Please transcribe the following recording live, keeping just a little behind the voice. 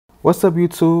What's up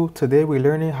YouTube? Today we're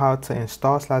learning how to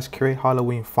install/create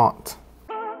Halloween font.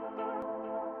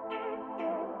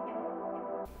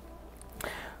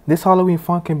 This Halloween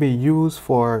font can be used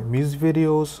for music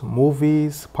videos,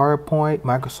 movies, PowerPoint,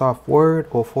 Microsoft Word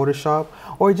or Photoshop,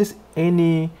 or just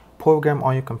any program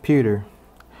on your computer.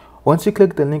 Once you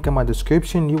click the link in my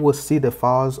description, you will see the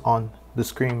files on the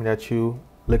screen that you're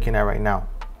looking at right now.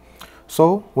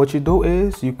 So what you do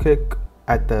is you click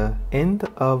at the end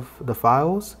of the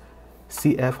files,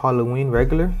 CF Halloween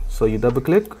regular. So you double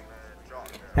click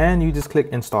and you just click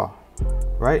install,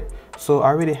 right? So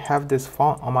I already have this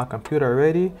font on my computer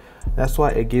already. That's why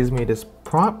it gives me this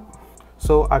prompt.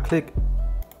 So I click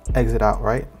exit out,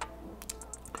 right?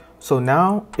 So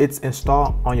now it's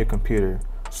installed on your computer.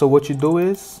 So what you do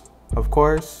is, of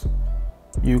course,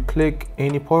 you click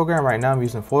any program. Right now I'm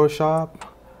using Photoshop.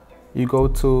 You go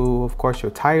to, of course,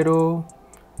 your title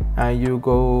and you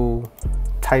go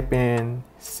type in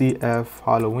CF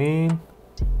Halloween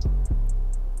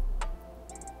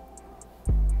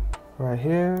right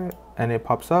here and it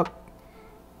pops up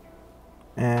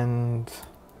and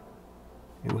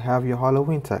you have your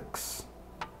Halloween text.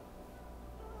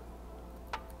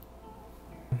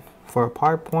 For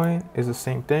PowerPoint is the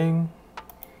same thing,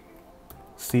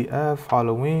 CF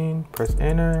Halloween, press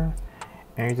enter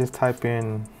and you just type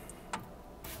in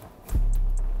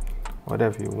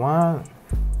whatever you want.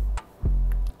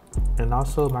 And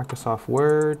also Microsoft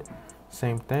Word,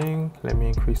 same thing. Let me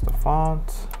increase the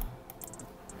font.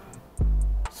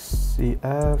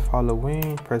 CF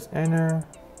Halloween, press enter.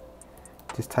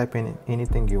 Just type in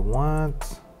anything you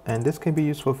want. And this can be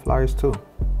used for flyers too.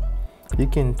 You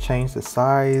can change the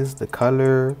size, the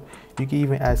color. You can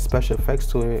even add special effects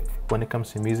to it when it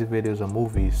comes to music videos or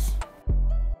movies.